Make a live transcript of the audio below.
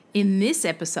In this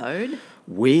episode,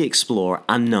 we explore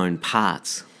unknown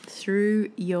parts.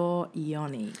 Through your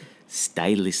yoni.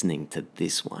 Stay listening to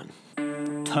this one.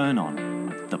 Turn On,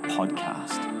 the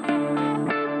podcast.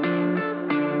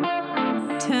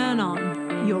 Turn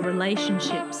on your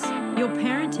relationships, your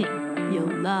parenting, your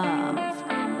love,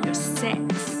 your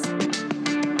sex.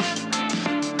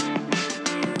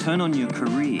 Turn on your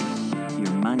career,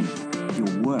 your money,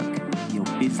 your work, your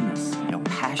business, your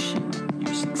passion,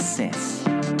 your success.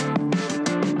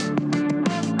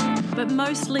 But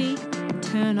mostly,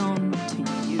 turn on to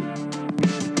you.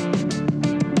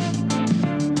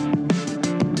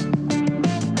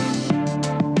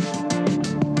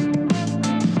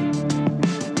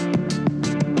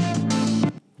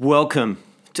 Welcome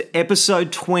to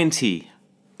episode 20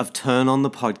 of Turn On the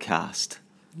Podcast.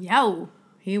 Yo,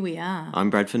 here we are.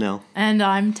 I'm Brad Fennell. And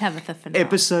I'm Tabitha Fennell.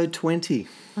 Episode 20.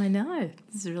 I know.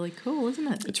 This is really cool, isn't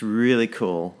it? It's really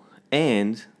cool.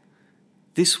 And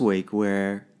this week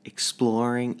we're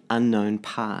exploring unknown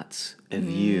parts of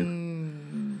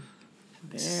you.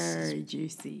 Very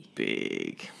juicy.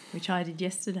 Big. Which I did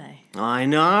yesterday. I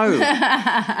know.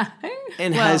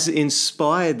 And has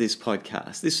inspired this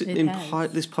podcast. This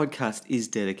podcast is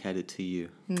dedicated to you.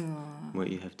 What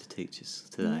you have to teach us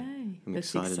today. Yay. I'm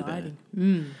That's excited exciting.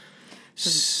 about it.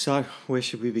 So, where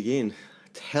should we begin?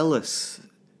 Tell us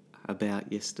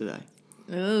about yesterday.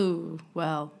 Oh,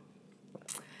 well,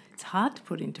 it's hard to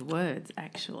put into words,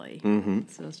 actually. Mm-hmm.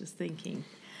 So I was just thinking.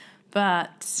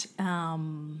 But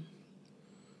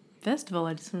first of all,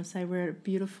 I just want to say we're at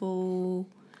beautiful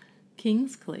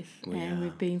Kingscliff. And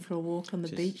we've been for a walk on the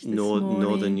beach this morning.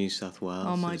 Northern New South Wales,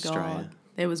 Oh, my Australia. God.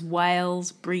 There was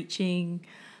whales breaching,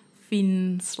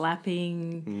 fin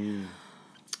slapping,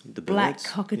 The black birds,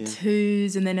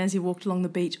 cockatoos. And then as you walked along the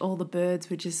beach, all the birds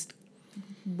were just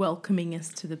welcoming us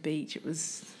to the beach. It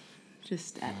was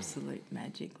just absolute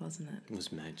magic, wasn't it? It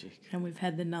was magic. And we've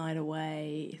had the night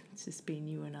away. It's just been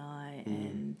you and I.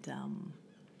 And,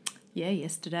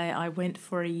 yesterday I went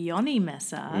for a yoni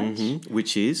massage. Mm-hmm.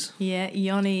 Which is? Yeah,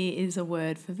 yoni is a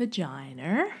word for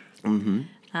vagina. Mm-hmm.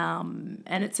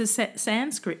 And it's a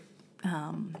Sanskrit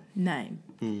name.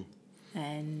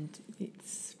 And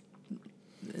it's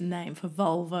a name for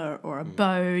vulva or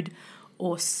abode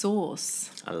or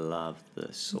source. I love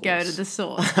the source. Go to the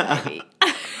source, baby.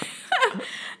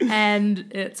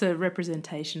 And it's a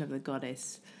representation of the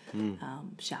goddess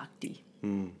Shakti,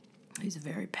 who's a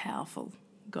very powerful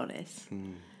goddess.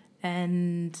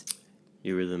 And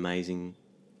You're an amazing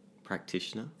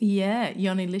practitioner. yeah,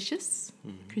 Yonilicious,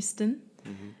 Kristen.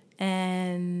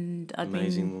 And I've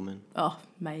Amazing woman. Oh,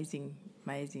 amazing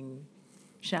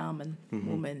shaman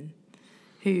woman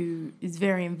who is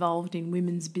very involved in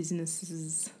women's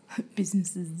businesses.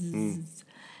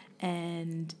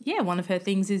 And yeah, one of her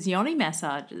things is yoni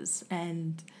massages,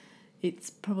 and it's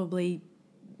probably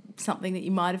something that you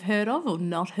might have heard of or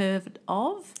not heard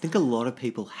of. I think a lot of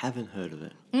people haven't heard of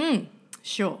it.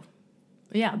 Sure.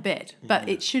 Yeah, I bet. But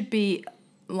it should be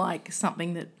like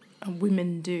something that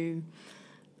women do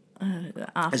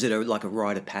after. Is it like a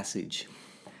rite of passage?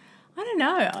 I don't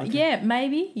know. Okay. Yeah,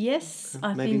 maybe. Yes.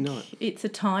 I maybe think not. It's a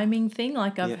timing thing.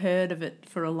 Like I've heard of it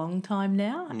for a long time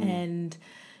now. And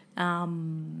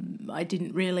I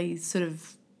didn't really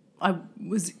I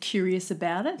was curious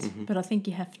about it, but I think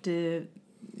you have to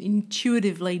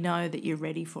intuitively know that you're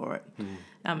ready for it.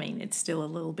 I mean, it's still a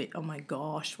little bit, oh my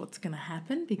gosh, what's going to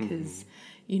happen? Because,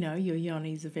 your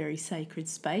yoni is a very sacred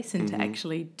space, and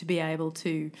to be able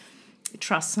to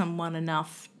trust someone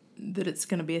enough that it's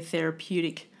going to be a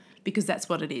therapeutic, because that's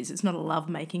what it is. It's not a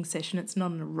love-making session. It's not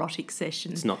an erotic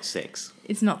session. It's not sex.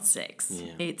 It's not sex.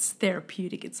 Yeah. It's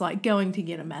therapeutic. It's like going to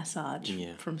get a massage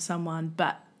from someone,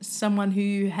 but someone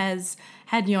who has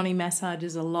had yoni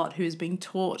massages a lot, who has been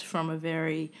taught from a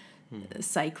very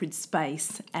sacred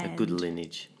space. And a good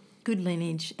lineage. Good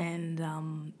lineage. And,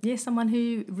 someone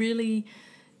who really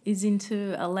is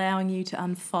into allowing you to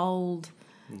unfold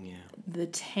the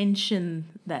tension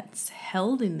that's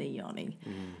held in the yoni.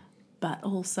 But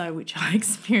also, which I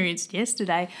experienced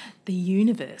yesterday, the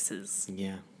universes.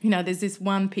 Yeah. There's this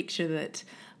one picture that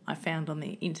I found on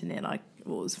the internet. It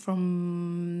was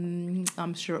from,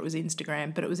 I'm sure it was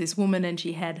Instagram, but it was this woman and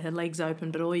she had her legs open,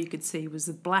 but all you could see was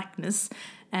the blackness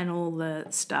and all the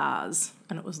stars.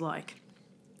 And it was like,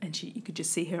 and you could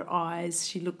just see her eyes.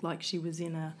 She looked like she was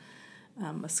in a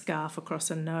scarf across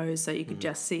her nose, so you could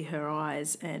just see her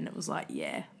eyes. And it was like,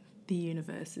 the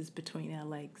universe is between our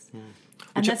legs.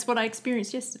 And that's what I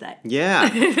experienced yesterday.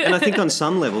 Yeah. And I think on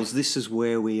some levels, this is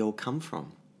where we all come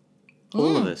from.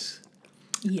 All of us.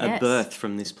 Yes. A birth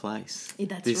from this place.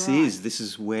 That's this right. This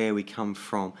is where we come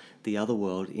from, the other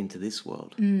world into this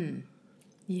world.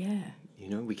 Yeah. You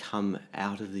know, we come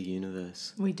out of the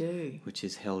universe. We do. Which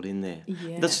is held in there.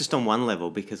 Yeah. That's just on one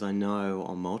level, because I know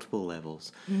on multiple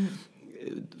levels,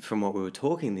 from what we were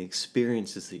talking, the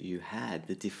experiences that you had,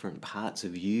 the different parts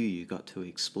of you got to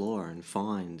explore and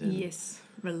find. And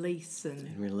release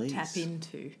and release. Tap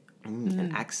into.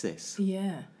 And access.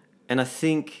 Yeah. And I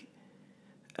think,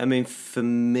 I mean, for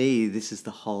me, this is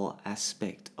the whole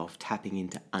aspect of tapping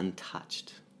into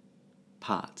untouched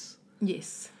parts.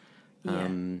 Yes. Yeah.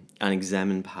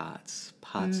 Unexamined parts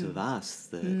of us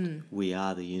that we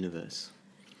are the universe.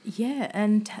 Yeah,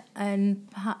 and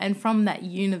from that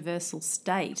universal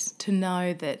state, to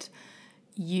know that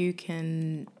you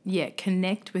can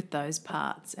connect with those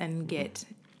parts and get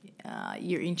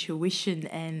your intuition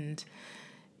and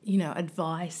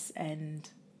advice and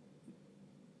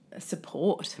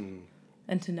support,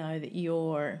 and to know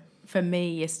that for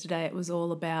me yesterday it was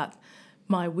all about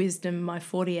my wisdom, my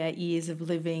 48 years of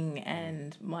living,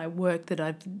 and my work that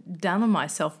I've done on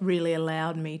myself really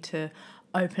allowed me to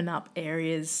open up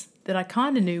areas that I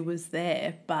kind of knew was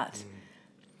there, but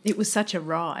it was such a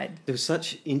ride. There were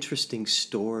such interesting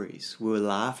stories. We were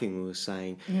laughing, we were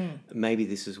saying, maybe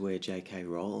this is where J.K.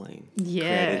 Rowling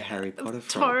created Harry Potter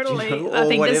from. Totally. I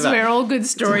think this is where all good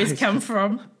stories come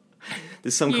from.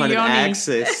 There's some kind of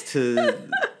access to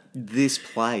this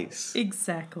place.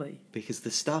 Exactly. Because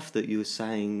the stuff that you were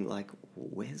saying, like,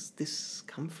 where's this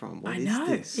come from? What is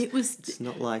this? It's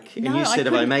not like... And you said,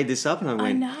 have I made this up? And I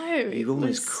went, know. You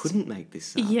almost couldn't make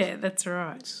this up. Yeah, that's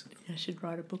right. I should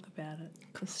wite a book about it.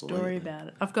 A story about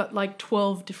it. I've got like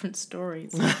 12 different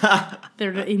stories that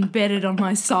are embedded on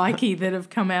my psyche that have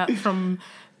come out from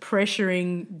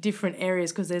pressuring different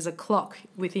areas, because there's a clock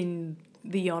within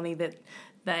the yoni that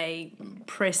they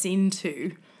press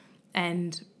into,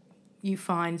 and you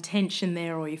find tension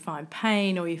there, or you find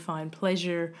pain, or you find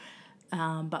pleasure.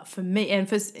 But for me, and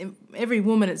for every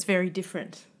woman, it's very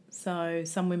different. So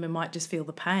some women might just feel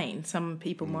the pain. Some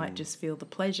people might just feel the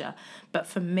pleasure. But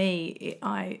for me,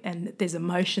 and there's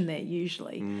emotion there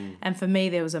usually. And for me,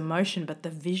 there was emotion, but the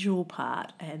visual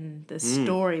part and the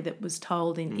story that was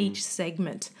told in each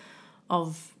segment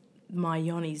of my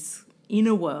yoni's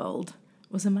inner world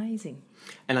was amazing.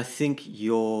 And I think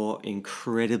you're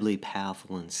incredibly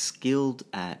powerful and skilled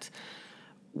at,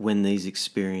 when these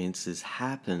experiences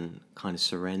happen, kind of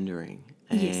surrendering.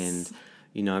 Yes. And,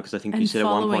 because I think you said at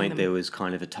one point there was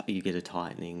kind of you get a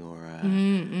tightening or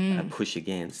a push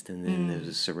against, and then there was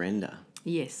a surrender.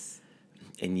 Yes.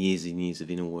 And years of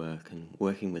inner work and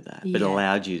working with that. But it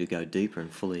allowed you to go deeper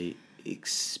and fully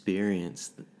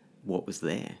experience what was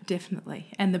there. Definitely.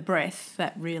 And the breath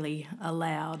that really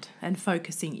allowed, and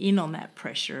focusing in on that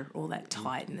pressure or that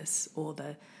tightness, or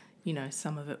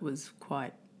some of it was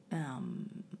quite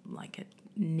like a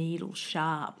needle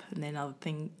sharp, and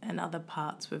then other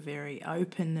parts were very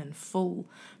open and full.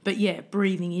 But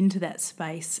breathing into that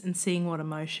space and seeing what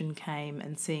emotion came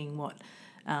and seeing what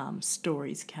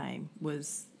stories came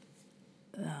was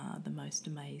the most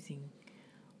amazing,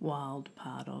 wild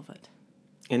part of it.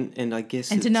 And I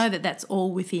guess... And to know that that's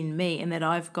all within me, and that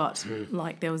I've got,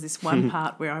 like, there was this one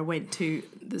part where I went to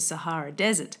the Sahara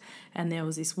Desert, and there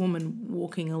was this woman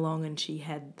walking along, and she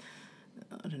had,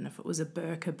 I don't know if it was a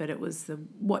burqa, but it was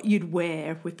what you'd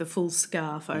wear with the full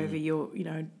scarf over your,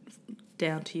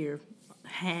 down to your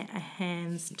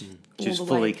hands. Just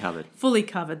fully covered. Fully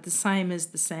covered, the same as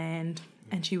the sand.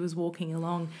 And she was walking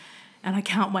along, and I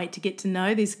can't wait to get to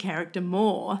know this character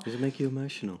more. Does it make you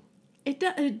emotional?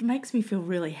 It makes me feel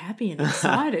really happy and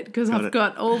excited, because I've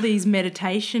got all these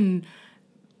meditation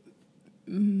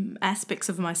aspects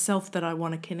of myself that I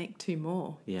want to connect to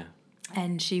more. Yeah.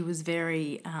 And she was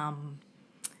very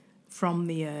from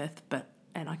the earth,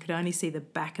 and I could only see the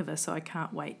back of her, so I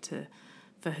can't wait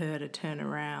for her to turn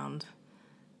around.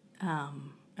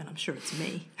 And I'm sure it's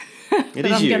me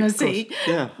that I'm going to see.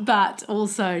 Yeah. But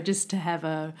also just to have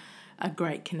a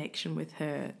great connection with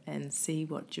her and see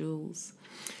what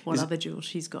other jewels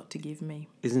she's got to give me.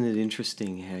 Isn't it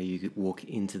interesting how you walk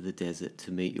into the desert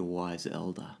to meet your wise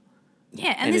elder?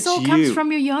 Yeah, and this all comes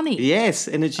from your yoni. Yes,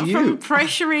 and it's you. From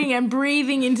pressuring and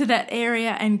breathing into that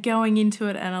area and going into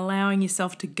it and allowing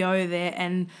yourself to go there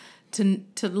and to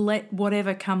let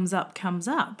whatever comes up.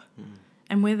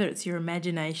 And whether it's your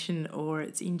imagination or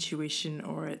it's intuition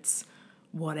or it's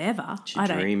whatever, I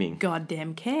don't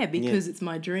goddamn care, because it's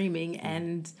my dreaming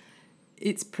and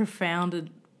it's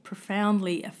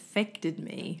profoundly affected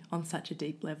me on such a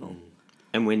deep level.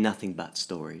 And we're nothing but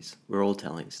stories. We're all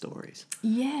telling stories.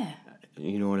 Yeah.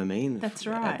 You know what I mean? That's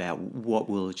right. About what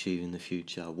we'll achieve in the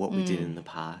future, what we did in the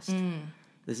past.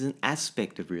 there's an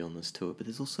aspect of realness to it, but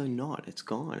there's also not. It's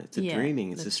gone. It's a Yeah,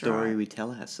 dreaming. It's a that's story right. we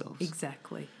tell ourselves.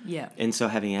 Exactly. Yeah. And so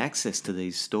having access to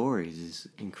these stories is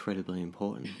incredibly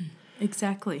important.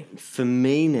 Exactly. For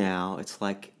me now, it's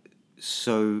like,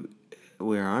 so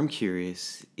where I'm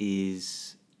curious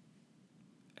is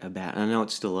about, I know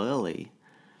it's still early,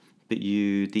 but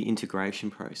the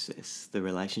integration process, the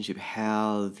relationship,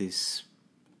 how these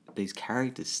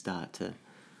characters start to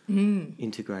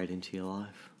integrate into your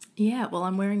life. Yeah, well,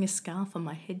 I'm wearing a scarf on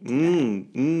my head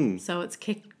today. So it's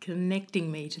connecting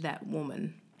me to that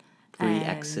woman.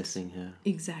 Re-accessing her.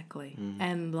 Exactly.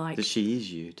 And like... That she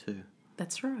is you too.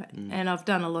 That's right. And I've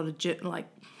done a lot of... Like,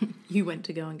 you went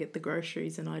to go and get the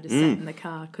groceries and I just sat in the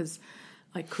car because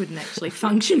I couldn't actually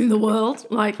function in the world.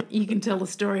 Like, you can tell the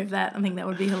story of that. I think that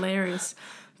would be hilarious.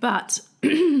 But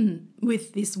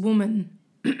with this woman...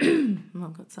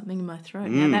 I've got something in my throat.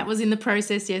 Now, that was in the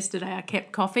process yesterday. I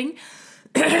kept coughing.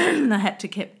 I had to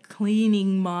keep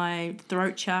cleaning my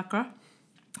throat chakra.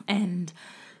 And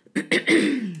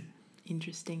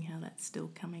interesting how that's still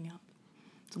coming up.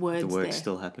 It's words The work's there.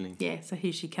 still happening. Yeah, so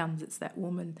here she comes. It's that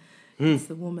woman. It's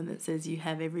the woman that says you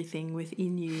have everything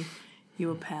within you.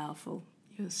 You are powerful.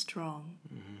 You're strong.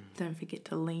 Don't forget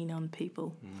to lean on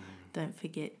people. Don't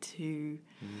forget to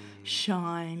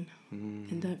shine.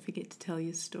 And don't forget to tell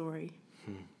your story.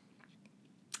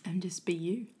 And just be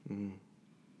you. And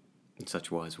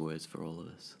such wise words for all of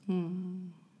us.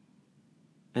 And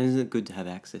isn't it good to have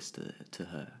access to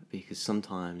her? Because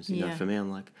sometimes, you know, for me,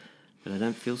 I'm like, but I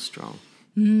don't feel strong.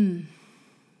 You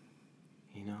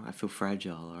know, I feel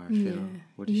fragile, or I feel...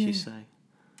 What did she say?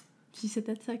 She said,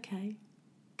 that's okay.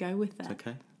 Go with that. It's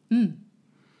okay?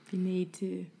 If you need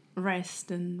to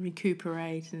rest and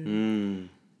recuperate and,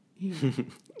 you know,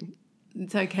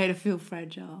 it's okay to feel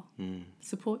fragile.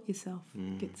 Support yourself.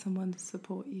 Get someone to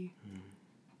support you.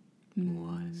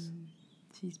 Wise.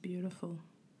 She's beautiful.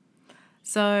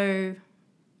 So,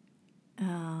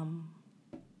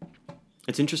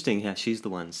 It's interesting how she's the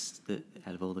one that,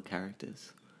 out of all the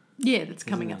characters. yeah, that's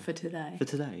coming up for today. For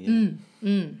today,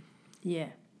 yeah. Yeah.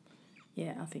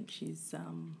 Yeah, I think she's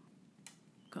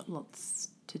got lots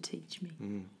to teach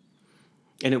me.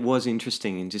 And it was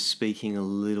interesting in just speaking a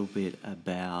little bit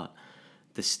about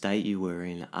the state you were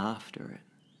in after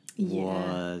it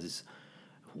was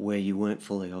where you weren't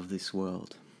fully of this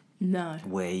world. No.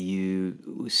 Where you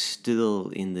were still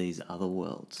in these other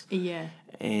worlds. Yeah.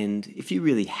 And if you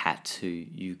really had to,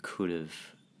 you could have...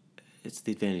 It's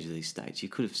the advantage of these states. You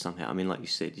could have somehow... I mean, like you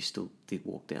said, you still did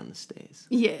walk down the stairs.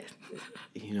 Yeah.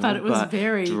 You know, But it was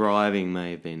very... Driving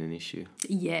may have been an issue.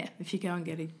 Yeah. If you go and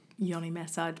get a yoni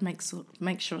massage, make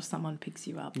sure someone picks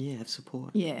you up. Yeah, have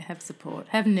support. Yeah, have support.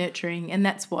 Have nurturing. And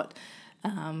that's what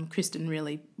Kristen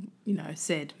really, you know,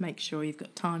 said. Make sure you've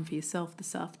got time for yourself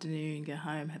this afternoon. Go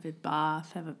home, have a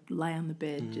bath, lay on the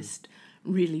bed, just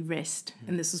really rest.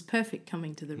 And this was perfect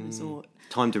coming to the resort.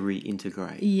 Time to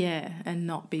reintegrate. Yeah, and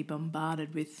not be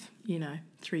bombarded with, you know,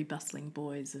 3 bustling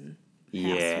boys and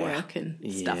housework and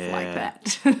stuff like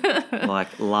that.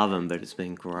 Like, love them, but it's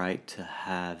been great to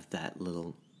have that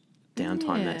little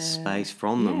downtime, that space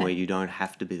from them where you don't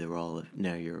have to be the role of,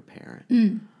 now you're a parent.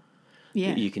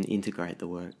 Yeah. You can integrate the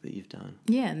work that you've done.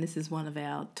 Yeah, and this is one of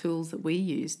our tools that we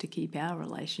use to keep our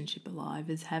relationship alive,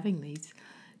 is having these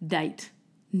date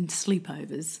and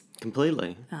sleepovers.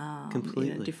 Completely.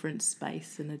 In a different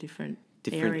space and a different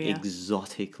Different area.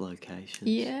 exotic locations.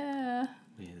 Yeah.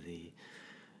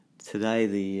 Today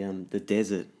the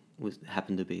desert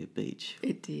happened to be a beach.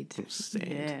 It did. It was sand.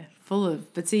 Yeah, full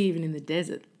of... But see, even in the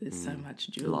desert, there's so much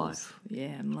jewels. Life. Yeah,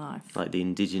 and life. Like the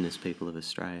indigenous people of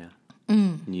Australia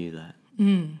knew that.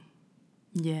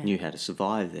 Yeah. Knew how to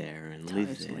survive there and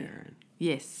live there.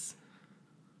 Yes.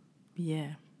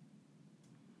 Yeah.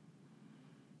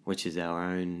 Which is our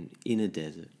own inner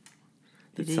desert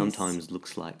that sometimes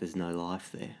looks like there's no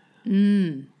life there.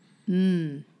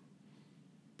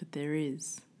 But there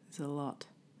is. There's a lot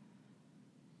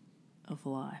of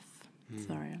life.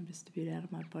 Sorry, I'm just a bit out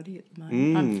of my body at the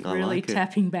moment. I'm really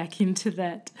tapping back into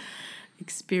that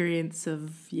experience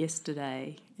of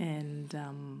yesterday and...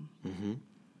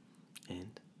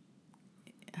 And?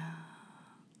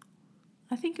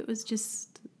 I think it was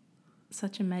just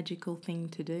such a magical thing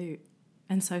to do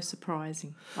and so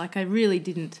surprising. Like, I really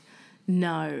didn't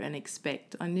know and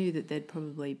expect. I knew that there'd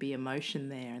probably be emotion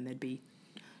there and there'd be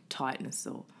tightness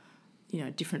or, you know,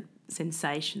 different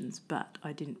sensations, but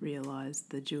I didn't realise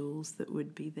the jewels that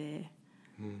would be there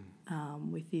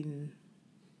within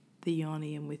the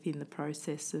yoni and within the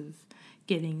process of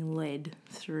getting led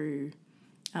through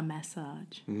a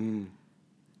massage. And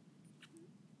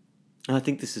I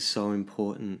think this is so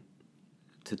important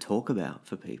to talk about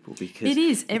for people because it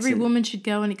is. Every woman should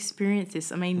go and experience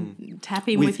this. I mean, tap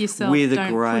in with yourself. with a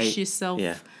Don't great- push yourself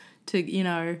yeah. to, you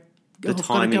know, The I've got to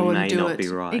timing go and may do not it. be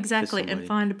right for Exactly, and somebody.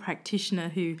 find a practitioner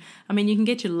who, I mean, you can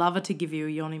get your lover to give you a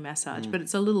yoni massage, but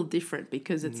it's a little different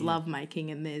because it's love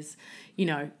making and there's, you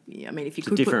know, I mean, if you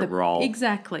could different put the role.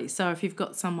 Exactly. So if you've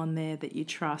got someone there that you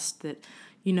trust, that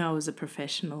you know is a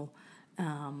professional,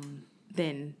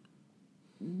 then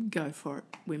go for it.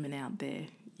 Women out there,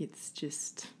 it's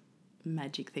just a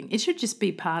magic thing. It should just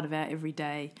be part of our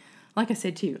everyday. Like I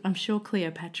said to you, I'm sure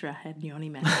Cleopatra had yoni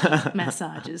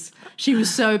massages. She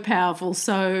was so powerful,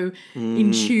 so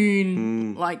in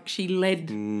tune, like she led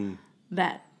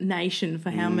that nation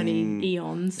for how many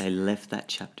eons. They left that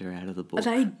chapter out of the book.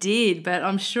 They did, but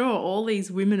I'm sure all these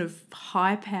women of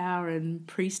high power and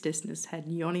priestessness had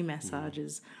yoni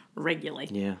massages regularly.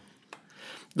 Yeah.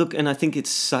 Look, and I think it's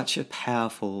such a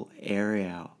powerful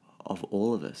area of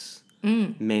all of us,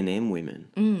 men and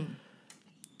women,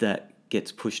 that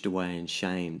gets pushed away and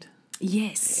shamed.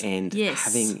 Yes. And yes.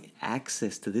 having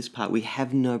access to this part, we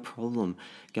have no problem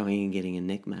going and getting a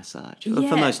neck massage Yeah,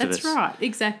 for most of that's us. right.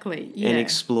 Exactly. Yeah. And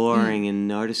exploring and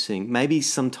noticing. Maybe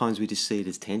sometimes we just see it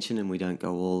as tension and we don't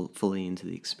go all fully into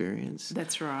the experience.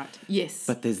 That's right. Yes.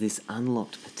 But there's this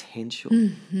unlocked potential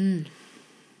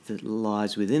that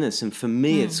lies within us. And for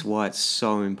me, it's why it's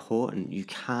so important. You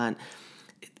can't...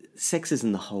 Sex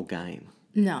isn't the whole game.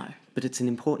 No. But it's an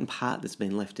important part that's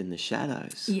been left in the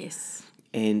shadows. Yes.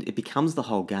 And it becomes the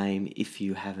whole game if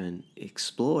you haven't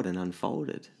explored and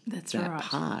unfolded That's that right.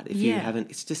 part. If you haven't,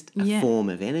 it's just a form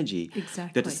of energy.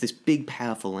 Exactly. But it's this big,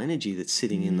 powerful energy that's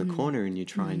sitting in the corner and you're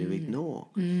trying to ignore.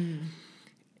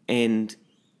 And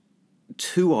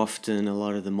too often, a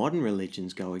lot of the modern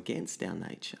religions go against our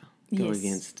nature, go Yes.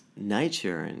 against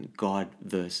nature and God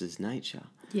versus nature,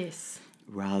 Yes.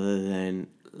 rather than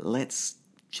let's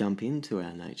jump into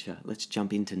our nature. Let's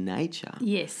jump into nature.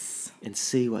 Yes. And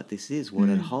see what this is, what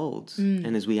it holds.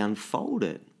 And as we unfold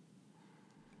it,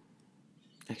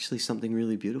 actually something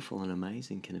really beautiful and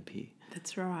amazing can appear.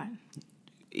 That's right.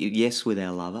 Yes, with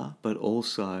our lover, but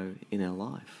also in our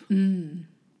life.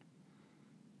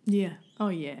 Yeah. Oh,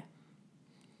 yeah.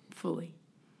 Fully.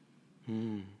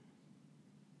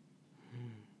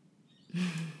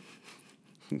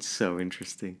 It's so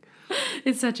interesting.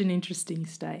 It's such an interesting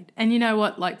state. And you know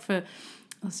what? Like I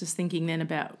was just thinking then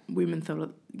about women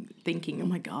thinking, oh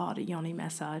my God, a yoni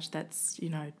massage, that's, you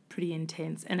know, pretty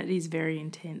intense. And it is very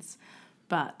intense.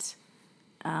 But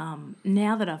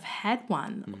now that I've had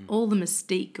one, all the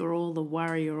mystique or all the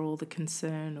worry or all the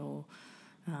concern or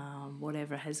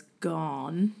whatever has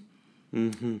gone.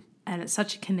 Mm-hmm. And it's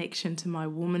such a connection to my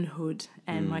womanhood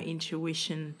and my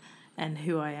intuition and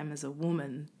who I am as a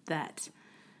woman that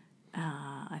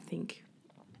I think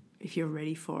if you're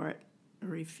ready for it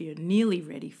or if you're nearly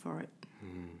ready for it,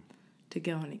 to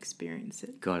go and experience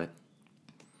it. Got it.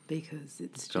 Because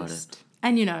it's Got just...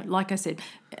 And, you know, like I said,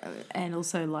 and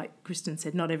also like Kristen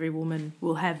said, not every woman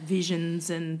will have visions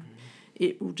and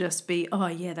it will just be, oh,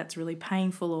 yeah, that's really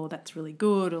painful or that's really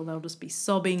good, or they'll just be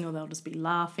sobbing or they'll just be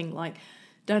laughing. Like,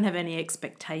 don't have any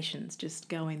expectations. Just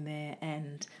go in there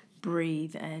and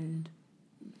breathe and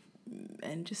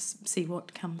just see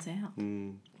what comes out,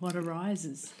 what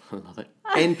arises. I love it.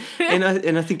 And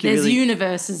I think There's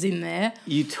universes in there.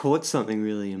 You taught something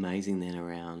really amazing then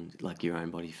around like your own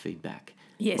body feedback.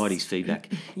 Yes. Body's feedback.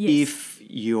 Yes. If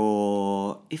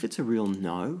it's a real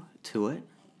no to it,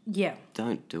 Yeah,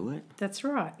 don't do it. that's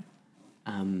right.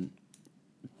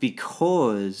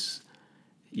 Because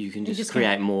you can just just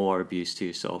create more abuse to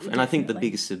yourself. And I think the Definitely.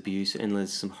 biggest abuse, and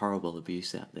there's some horrible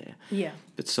abuse out there, Yeah.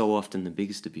 but so often the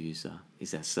biggest abuser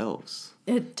is ourselves.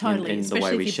 Totally. And the way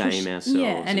especially we if you shame push, ourselves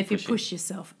Yeah, and and if you pushing. push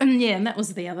yourself. And that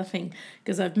was the other thing,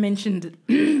 because I've mentioned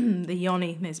the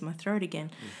yoni, there's my throat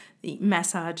again, the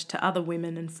massage to other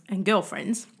women and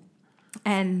girlfriends.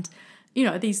 And, you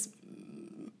know,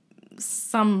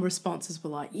 some responses were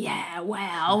like, yeah,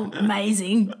 wow,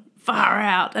 amazing, far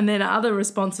out. And then other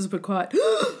responses were quite,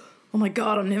 oh my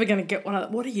God, I'm never going to get one of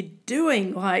that. What are you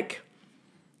doing? Like,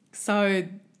 so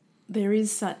there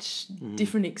is such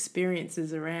different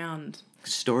experiences around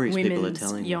Stories people are women's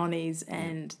telling you. yonis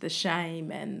and the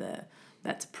shame and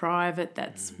that's private,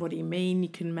 that's what do you mean you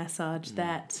can massage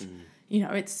that? You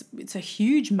know, it's a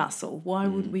huge muscle. Why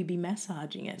would we be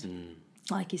massaging it?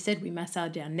 Like you said, we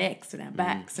massage our necks and our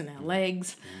backs and our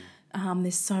legs.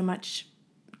 There's so much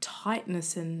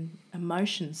tightness and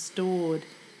emotion stored,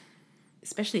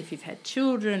 especially if you've had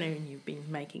children and you've been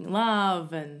making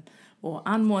love and or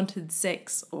unwanted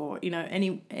sex, or, you know,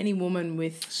 any woman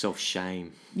with,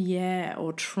 Self-shame. yeah,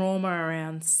 or trauma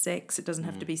around sex. It doesn't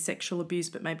have to be sexual abuse,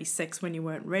 but maybe sex when you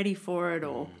weren't ready for it,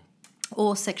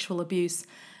 or sexual abuse.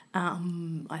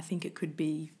 I think it could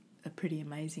be a pretty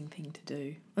amazing thing to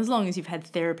do, as long as you've had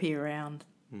therapy around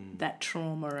that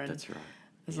trauma, and That's right.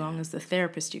 as long as the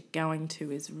therapist you're going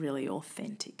to is really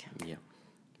authentic. Yeah.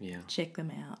 Yeah. Check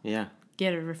them out. Yeah.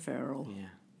 Get a referral. Yeah.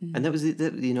 And that was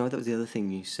that was the other thing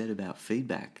you said about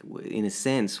feedback. In a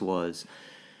sense, was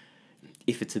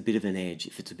if it's a bit of an edge,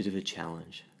 if it's a bit of a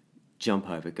challenge, jump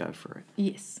over, go for it,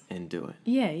 Yes. and do it.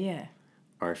 Yeah.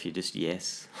 Or if you just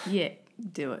yes, Yeah,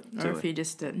 do it. Do or if it. you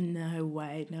just no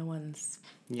way, no one's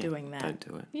yeah, doing that. don't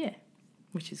do it. Yeah,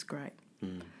 which is great.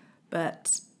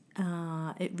 But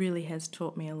it really has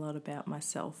taught me a lot about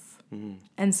myself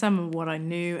and some of what I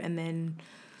knew, and then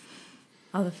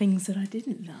other things that I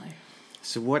didn't know.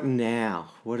 So what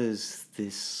now? What is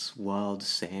this wild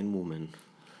sand woman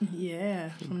Yeah,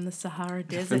 from the Sahara from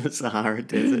Desert. the Sahara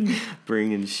Desert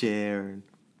bring and share? And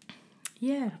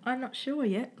Yeah, I'm not sure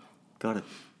yet. got it.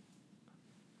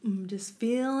 I'm just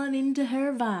feeling into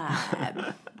her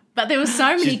vibe. But there were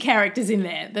so many characters in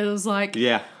there that it was like,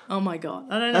 Yeah. oh my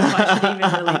God, I don't know if I should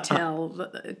even really tell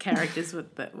the characters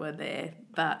that were there,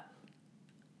 but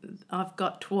I've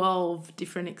got 12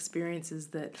 different experiences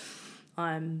that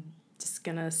I'm just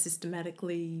going to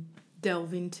systematically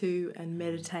delve into and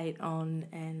meditate on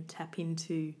and tap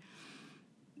into,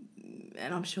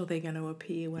 and I'm sure they're going to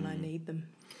appear when I need them.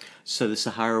 So the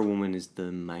Sahara woman is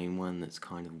the main one that's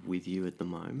kind of with you at the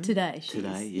moment? Today, she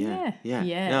Today, is. yeah.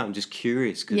 Yeah. No, I'm just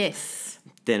curious because Yes.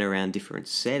 then around different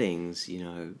settings,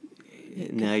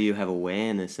 now you have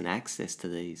awareness and access to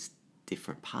these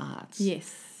different parts.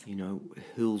 Yes.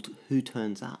 Who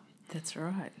turns up? That's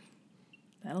right.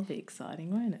 That'll be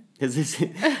exciting, won't it?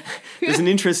 There's an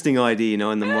interesting idea,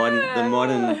 in the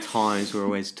modern times we're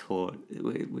always taught,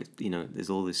 there's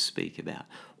all this speak about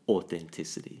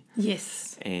authenticity.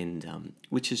 Yes. And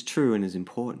which is true and is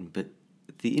important, but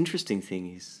the interesting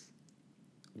thing is,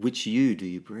 which you do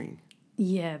you bring?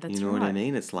 Yeah, that's right. You know what I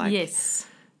mean? It's like, yes.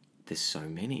 there's so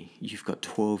many. You've got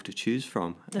 12 to choose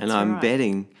from. That's and I'm right.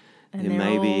 betting And there they're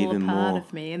may all be even a part more.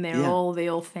 of me, and they're all the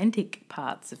authentic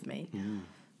parts of me.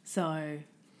 So,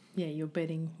 yeah, you're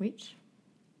betting which?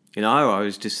 I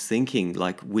was just thinking,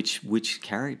 like, which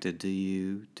character do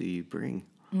you bring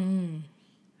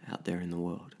out there in the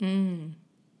world? And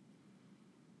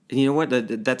you know what?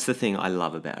 That's the thing I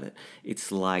love about it. It's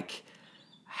like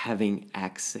having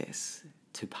access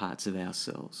to parts of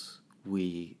ourselves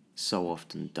we so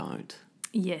often don't.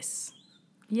 Yes.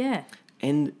 Yeah.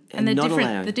 And the not different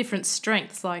allowing. the different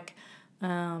strengths, like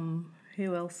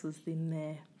who else was in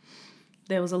there?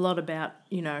 There was a lot about,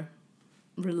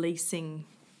 releasing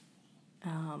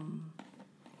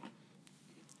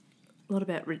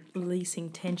releasing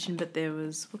tension, but there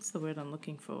was, what's the word I'm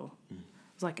looking for? It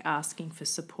was like asking for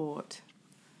support,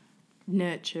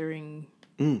 nurturing.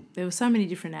 There were so many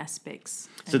different aspects.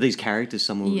 So these characters,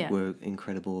 some Yeah. were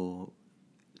incredible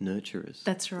nurturers.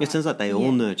 That's right. It sounds like they all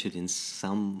Yeah. nurtured in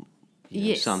some.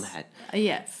 Yes. Some had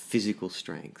Yeah. physical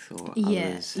strength, or Yeah.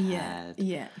 others Yeah. had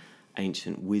Yeah.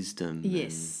 ancient wisdom.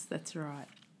 Yes, that's right.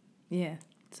 Yeah,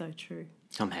 so true. And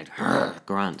some had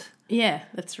grunt. Yeah,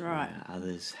 that's right.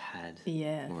 Others had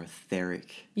Yeah. more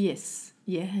etheric Yes.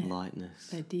 Yeah. lightness.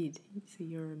 They did. So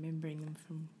you're remembering them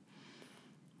from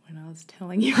when I was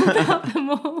telling you about them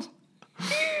all.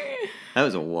 That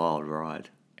was a wild ride.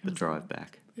 The drive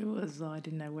back, It was, I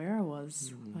didn't know where I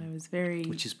was. I was very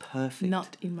which is perfect.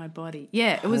 not in my body.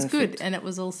 Yeah, it was good. Perfect. And it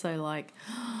was also like,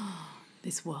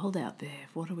 this world out there,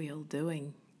 what are we all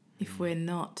doing? If we're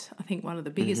not, I think one of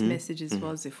the biggest messages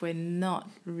was, if we're not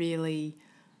really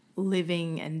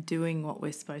living and doing what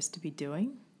we're supposed to be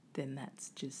doing, then that's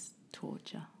just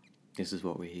torture. This is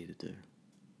what we're here to do.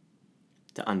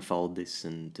 To unfold this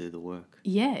and do the work.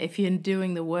 Yeah, if you're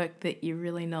doing the work that you're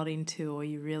really not into, or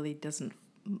you really doesn't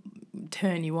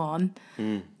turn you on,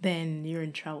 then you're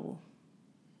in trouble.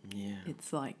 Yeah.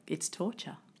 It's like, it's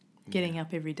torture. Getting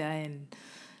up every day and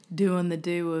doing the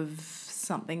do of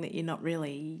something that you're not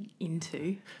really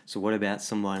into. So what about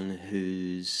someone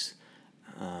who's,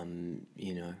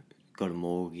 got a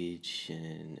mortgage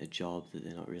and a job that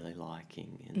they're not really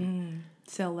liking? And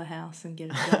Sell the house and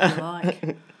get a job you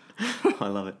like. I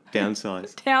love it.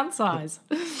 Downsize. Downsize.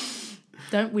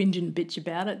 Don't whinge and bitch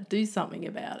about it. Do something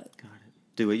about it. Got it.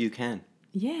 Do what you can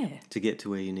Yeah. to get to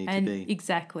where you need And to be.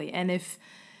 exactly. And if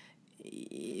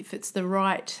it's the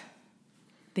right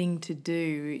thing to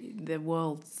do, the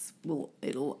world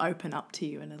it'll open up to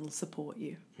you and it'll support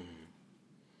you.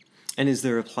 And is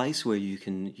there a place where you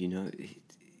can,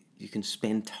 you can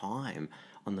spend time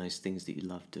on those things that you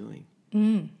love doing.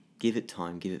 Give it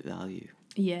time, give it value.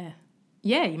 Yeah.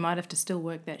 Yeah, you might have to still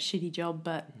work that shitty job,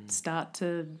 but start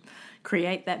to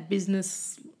create that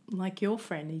business like your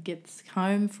friend. He gets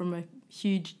home from a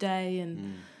huge day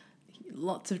and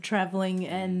lots of travelling,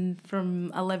 and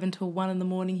from 11 till 1 in the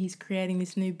morning he's creating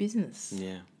this new business.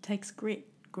 Yeah. Takes grit,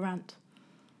 grunt,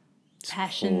 Support.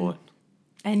 passion,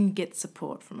 and gets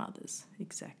support from others.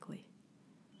 Exactly.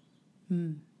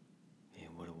 Yeah,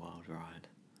 what a wild ride.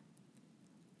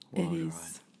 It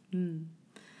is.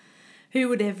 Who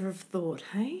would ever have thought,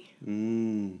 hey?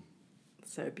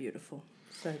 So beautiful,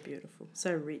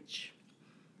 so rich.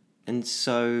 And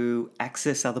so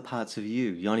access other parts of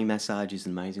you. Yoni massage is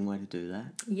an amazing way to do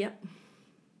that. Yep.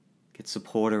 Get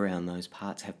support around those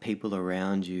parts. Have people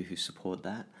around you who support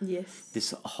that. Yes.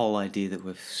 This whole idea that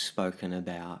we've spoken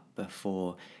about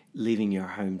before, leaving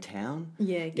your hometown.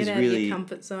 Yeah, get is out really, of your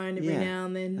comfort zone every now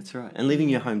and then. That's right. And leaving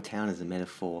your hometown is a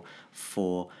metaphor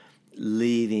for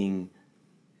leaving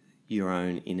your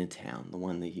inner inner town, the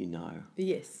one that you know.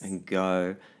 Yes. And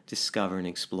go discover and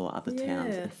explore other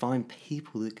towns Yeah. and find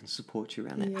people that can support you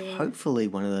around that. Yeah. Hopefully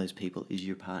one of those people is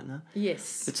your partner.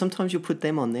 Yes. But sometimes you'll put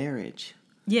them on their edge.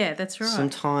 Yeah, that's right.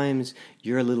 Sometimes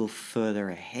you're a little further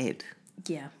ahead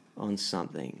Yeah. on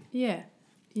something. Yeah.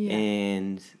 Yeah.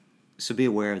 And so be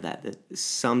aware of that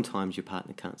sometimes your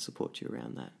partner can't support you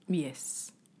around that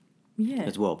Yes. Yeah.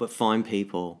 as well. But find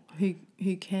people. Who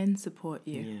can support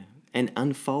you. Yeah. And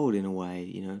unfold in a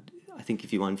way, I think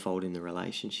if you unfold in the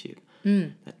relationship,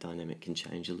 that dynamic can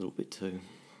change a little bit too.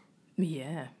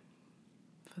 Yeah.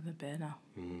 For the better.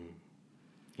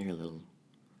 You're a little...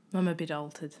 I'm a bit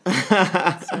altered.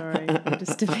 Sorry. I'm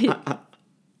just a bit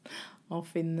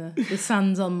off in the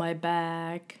sun's on my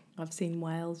back. I've seen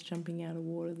whales jumping out of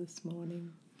water this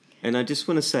morning. And I just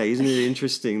want to say, isn't it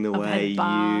interesting the I've way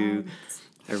had you baths.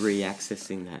 are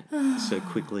re-accessing that so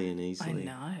quickly and I easily?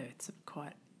 know. It's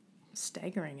quite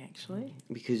staggering, actually.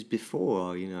 Because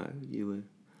before, you were,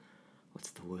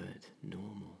 what's the word?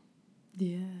 Normal.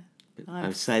 Yeah. But I'm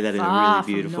I say that in a far really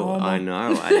from beautiful. normal. I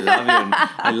know.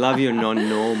 I love your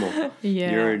non-normal.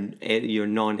 Yeah. You're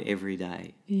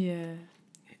non-everyday, Yeah.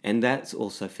 and that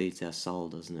also feeds our soul,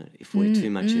 doesn't it? If we're too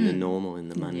much in the normal, in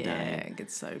the mundane, Yeah, it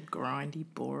gets so grindy,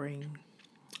 boring.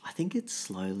 I think it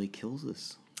slowly kills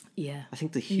us. Yeah. I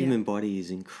think the human body is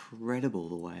incredible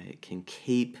the way it can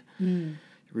keep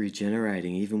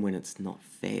regenerating even when it's not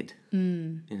fed,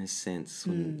 in a sense,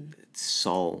 when the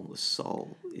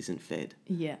soul isn't fed,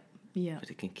 Yeah. Yeah. but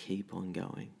it can keep on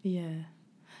going. Yeah.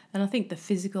 And I think the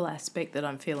physical aspect that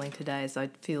I'm feeling today is I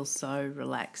feel so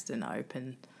relaxed and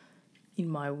open in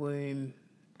my womb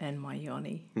and my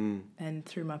yoni and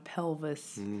through my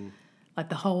pelvis. Like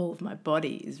the whole of my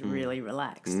body is really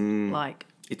relaxed. Like,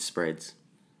 It spreads.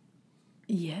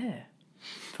 yeah.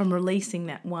 From releasing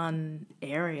that one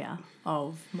area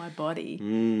of my body,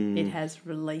 it has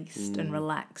released and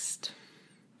relaxed,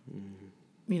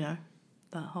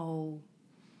 the whole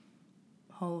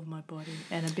of my body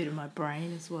and a bit of my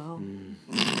brain as well.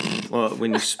 Well,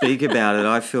 when you speak about it,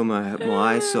 I feel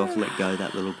myself let go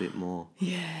that little bit more.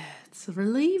 Yeah, it's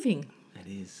relieving. It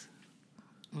is.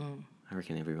 I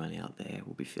reckon everyone out there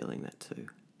will be feeling that too.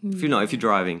 If you're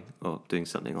driving or doing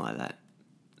something like that,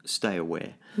 stay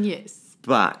aware. Yes.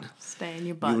 But Stay in your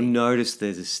you'll body. notice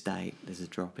there's a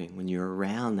dropping. When you're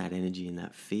around that energy in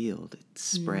that field, it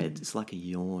spreads. It's like a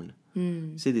yawn.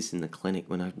 See this in the clinic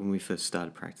when we first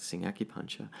started practicing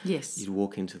acupuncture. Yes. You'd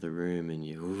walk into the room and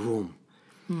vroom.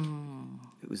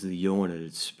 It was the yawn that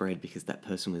had spread because that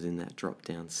person was in that drop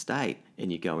down state,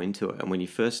 and you go into it. And when you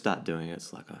first start doing it,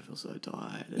 it's like, I feel so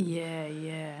tired. And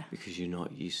Yeah. because you're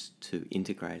not used to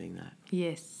integrating that.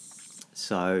 Yes.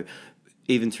 So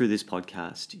even through this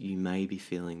podcast, you may be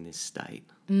feeling this state.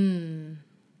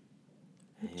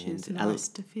 Which is nice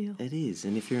to feel. It is.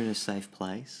 And if you're in a safe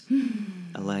place,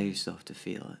 allow yourself to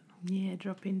feel it. Yeah,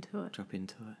 drop into it. Drop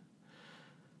into it.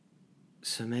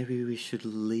 So maybe we should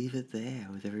leave it there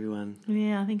with everyone.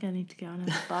 Yeah, I think I need to go and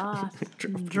have a bath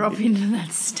and drop into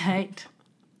that state.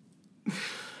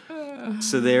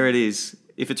 So there it is.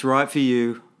 If it's right for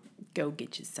you, Go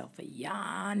get yourself a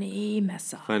yoni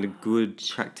massage. find a good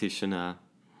practitioner.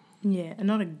 Yeah, and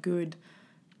not a good,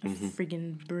 a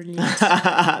friggin' brilliant,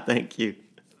 Thank you.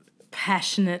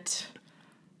 passionate.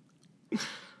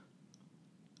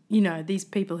 These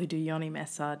people who do yoni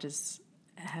massages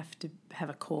have to have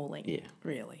a calling. Yeah.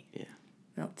 Really. Yeah.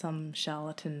 Not some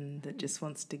charlatan that just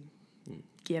wants to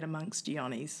get amongst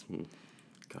yonis.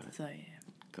 Got it. So, yeah.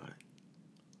 Got it.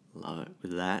 Love it.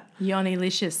 With that,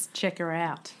 Yonilicious. Check her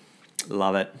out.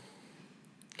 love it.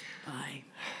 Bye.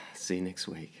 See you next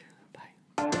week.